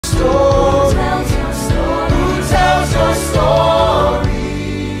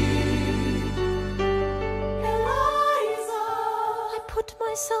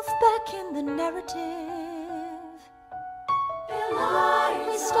the narrative.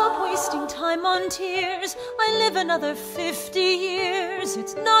 I stop wasting time on tears. I live another 50 years.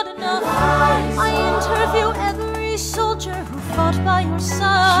 It's not enough. I interview every soldier who fought by your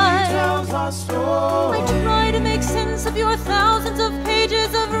side. She tells our story. I try to make sense of your thousands of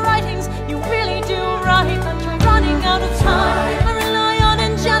pages of writings. You really do write, but you're running out of time. I rely on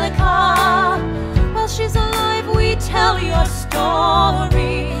Angelica. While she's alive, we tell your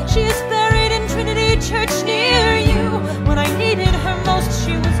story. She is buried in Trinity Church near you. When I needed her most,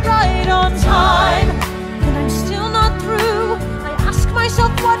 she was right on time. And I'm still not through. I ask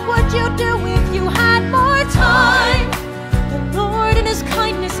myself, what would you do if you had more time? The Lord in His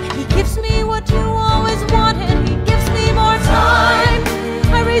kindness, He gives me what you always wanted. He gives me more time.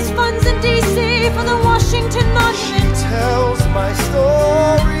 I raise funds in D.C. for the Washington Monument. She tells my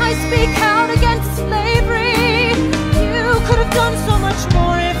story. I speak out against slavery. You could have done so much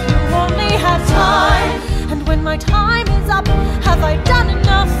more if you only had time. And when my time is up, have I done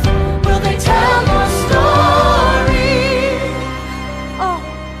enough? Will they tell your story? Oh,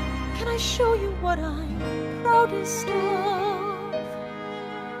 can I show you what I'm proudest of?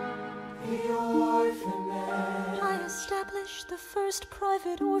 The orphanage. I established the first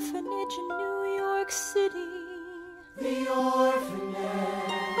private orphanage in New York City. The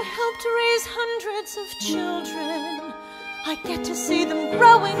orphanage. I helped raise hundreds of children. I get to see them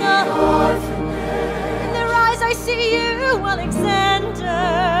growing up. In their eyes I see you, Alexander.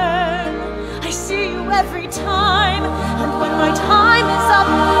 I see you every time. And when my time is up,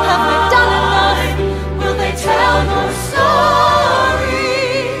 have I done enough? Will they tell your story?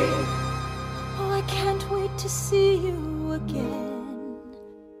 Oh, I can't wait to see you again.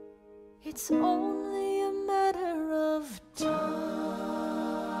 It's only a matter of time.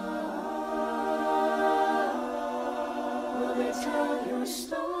 Will they tell your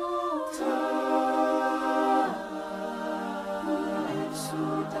story? Who lives, who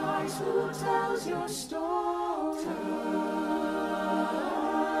dies, who tells your story?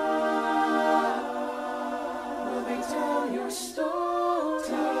 Will they tell your story?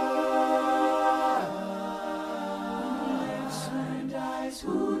 Who lives, who dies,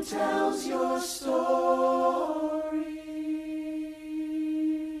 who tells your story?